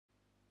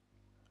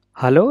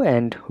Hello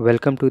and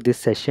welcome to this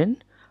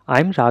session.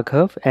 I'm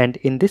Raghav, and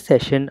in this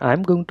session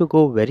I'm going to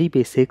go very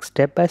basic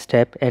step by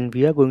step, and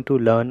we are going to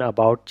learn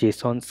about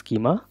JSON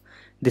schema.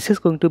 This is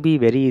going to be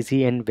very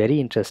easy and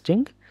very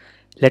interesting.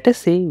 Let us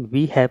say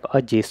we have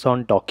a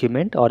JSON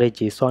document or a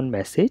JSON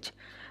message.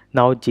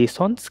 Now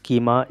JSON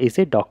schema is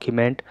a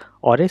document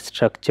or a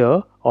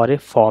structure or a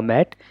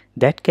format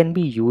that can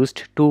be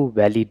used to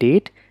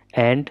validate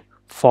and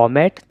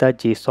format the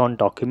JSON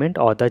document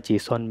or the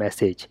JSON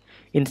message.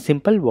 In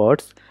simple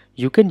words,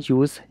 you can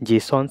use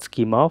JSON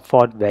schema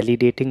for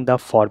validating the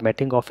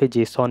formatting of a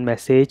JSON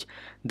message,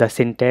 the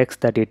syntax,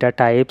 the data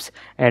types,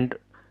 and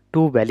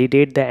to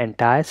validate the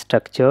entire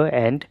structure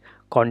and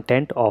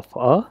content of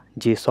a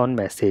JSON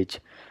message.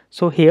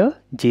 So here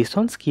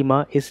JSON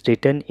schema is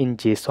written in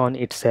JSON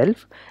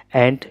itself,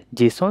 and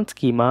JSON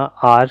schema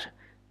are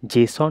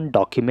JSON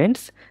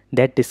documents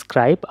that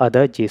describe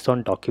other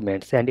JSON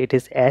documents, and it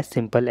is as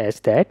simple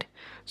as that.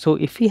 So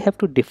if we have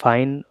to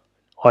define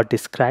or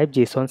describe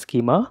JSON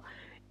schema,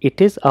 it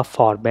is a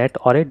format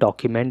or a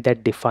document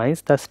that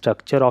defines the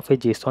structure of a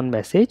JSON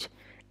message,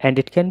 and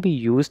it can be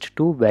used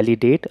to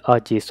validate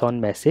a JSON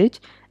message.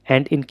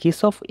 And in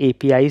case of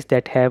APIs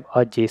that have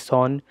a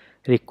JSON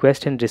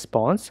request and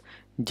response,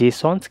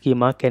 JSON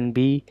schema can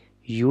be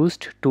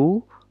used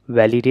to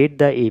validate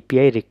the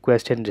API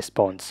request and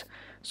response.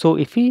 So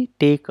if we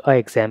take an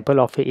example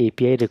of a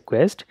API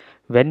request,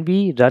 when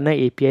we run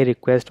a API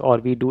request or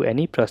we do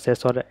any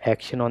process or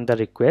action on the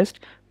request,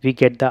 we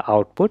get the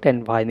output,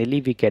 and finally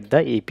we get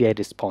the API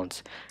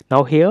response.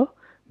 Now here,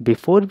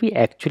 before we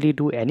actually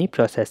do any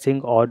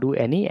processing or do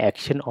any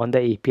action on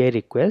the API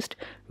request,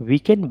 we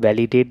can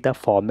validate the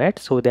format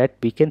so that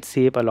we can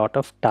save a lot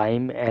of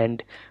time,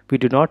 and we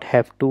do not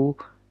have to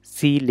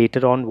see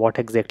later on what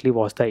exactly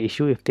was the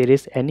issue. If there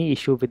is any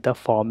issue with the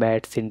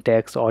format,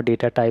 syntax, or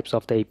data types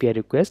of the API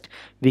request,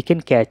 we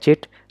can catch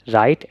it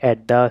right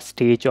at the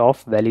stage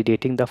of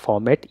validating the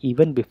format,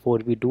 even before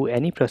we do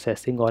any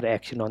processing or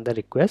action on the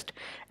request.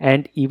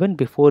 And even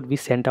before we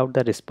send out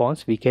the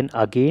response, we can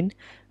again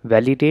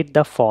validate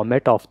the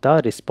format of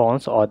the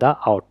response or the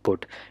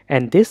output.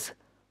 And this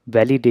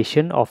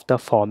validation of the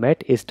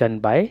format is done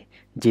by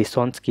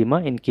JSON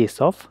schema in case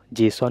of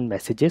JSON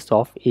messages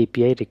of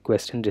API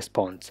request and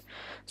response.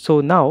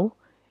 So now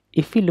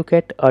if we look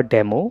at a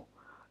demo,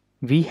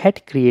 we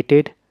had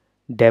created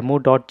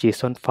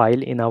demo.json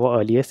file in our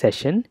earlier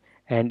session,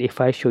 and if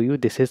I show you,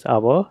 this is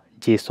our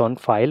JSON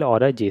file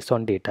or a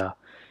JSON data.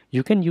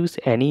 You can use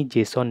any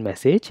JSON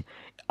message.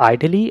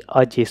 Ideally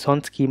a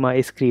JSON schema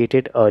is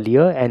created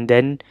earlier, and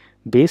then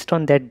based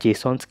on that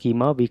JSON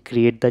schema we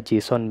create the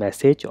JSON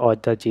message or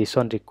the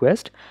JSON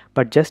request.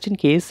 But just in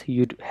case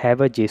you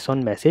have a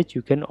JSON message,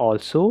 you can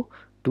also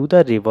do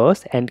the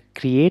reverse and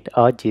create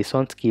a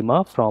JSON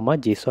schema from a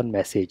JSON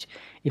message.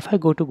 If I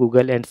go to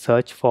Google and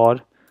search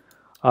for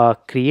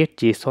create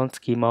JSON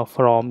schema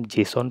from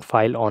JSON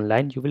file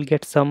online, you will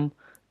get some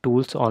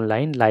tools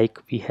online, like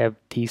we have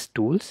these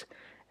tools,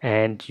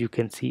 and you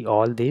can see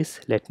all this.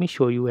 Let me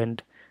show you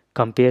and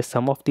compare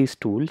some of these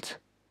tools.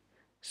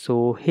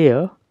 So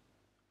here,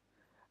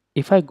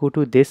 if I go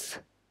to this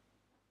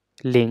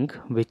link,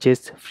 which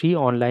is free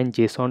online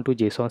JSON to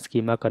JSON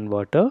schema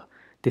converter,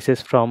 this is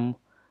from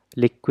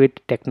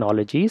Liquid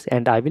Technologies,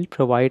 and I will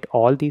provide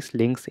all these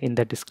links in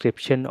the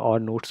description or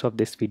notes of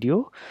this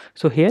video.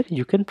 So here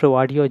you can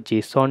provide your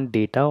JSON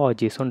data or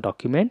JSON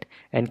document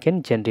and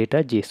can generate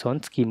a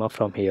JSON schema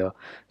from here.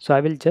 So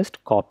I will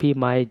just copy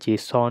my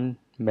JSON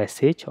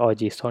message or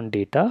JSON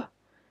data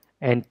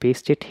and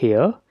paste it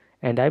here,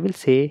 and I will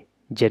say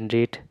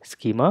generate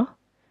schema,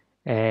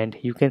 and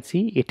you can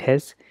see it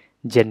has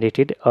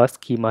generated a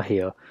schema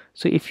here.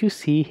 So if you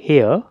see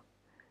here,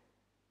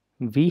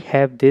 we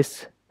have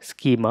this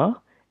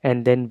schema,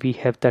 and then we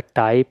have the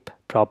type,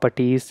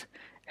 properties,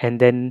 and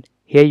then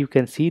here you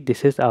can see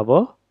this is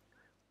our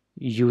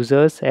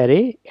users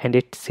array, and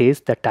it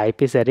says the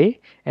type is array,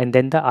 and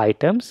then the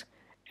items,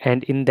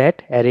 and in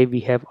that array we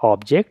have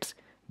objects.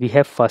 We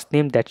have first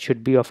name that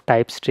should be of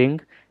type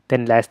string,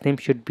 then last name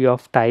should be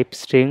of type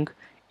string,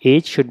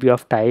 age should be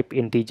of type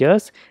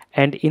integers,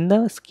 and in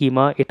the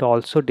schema it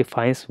also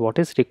defines what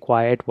is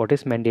required, what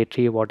is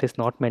mandatory, what is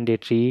not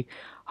mandatory,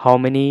 how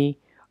many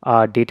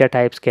data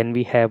types can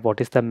we have, what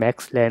is the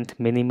max length,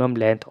 minimum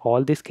length.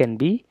 All this can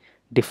be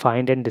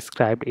defined and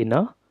described in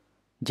a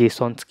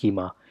JSON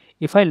schema.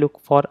 If I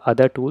look for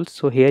other tools,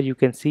 so here you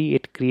can see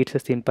it creates a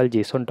simple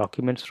JSON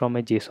documents from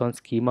a JSON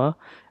schema,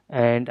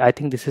 and I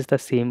think this is the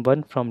same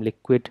one from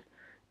Liquid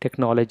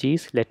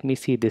Technologies. Let me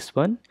see this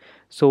one.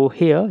 So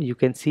here you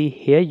can see,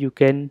 here you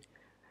can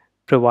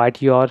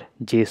provide your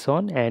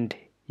JSON and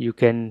you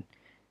can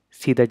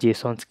see the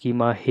JSON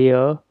schema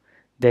here.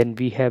 Then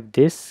we have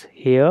this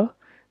here.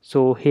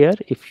 So here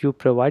if you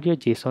provide your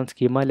JSON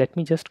schema, let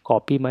me just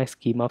copy my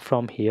schema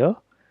from here.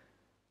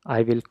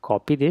 I will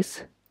copy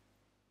this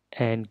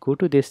and go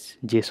to this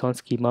JSON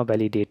schema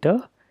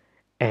validator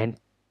and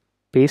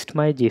paste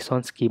my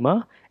JSON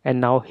schema, and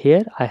now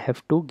here I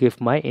have to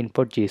give my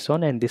input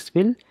JSON, and this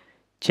will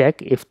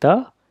check if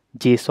the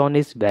JSON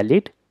is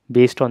valid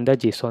based on the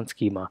JSON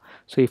schema.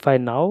 So if I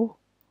now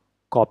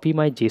copy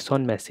my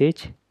JSON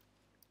message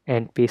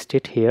and paste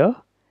it here,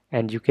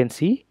 and you can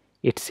see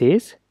it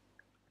says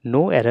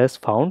no errors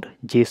found,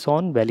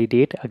 JSON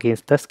validate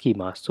against the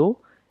schema. So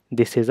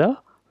this is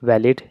a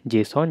valid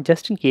JSON.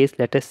 Just in case,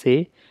 let us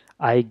say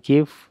I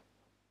give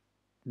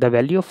the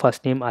value of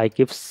first name I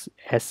give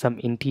as some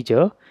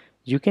integer.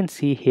 You can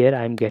see here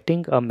I am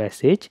getting a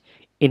message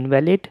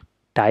invalid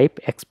type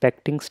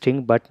expecting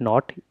string but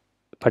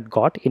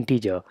got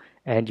integer,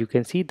 and you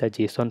can see the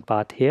JSON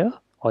path here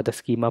or the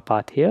schema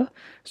path here.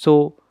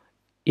 So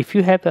if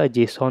you have a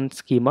JSON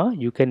schema,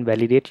 you can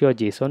validate your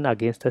JSON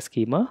against the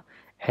schema,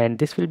 and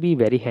this will be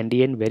very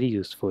handy and very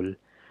useful.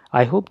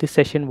 I hope this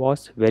session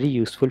was very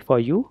useful for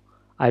you.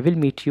 I will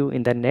meet you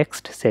in the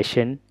next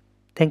session.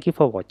 Thank you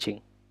for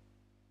watching.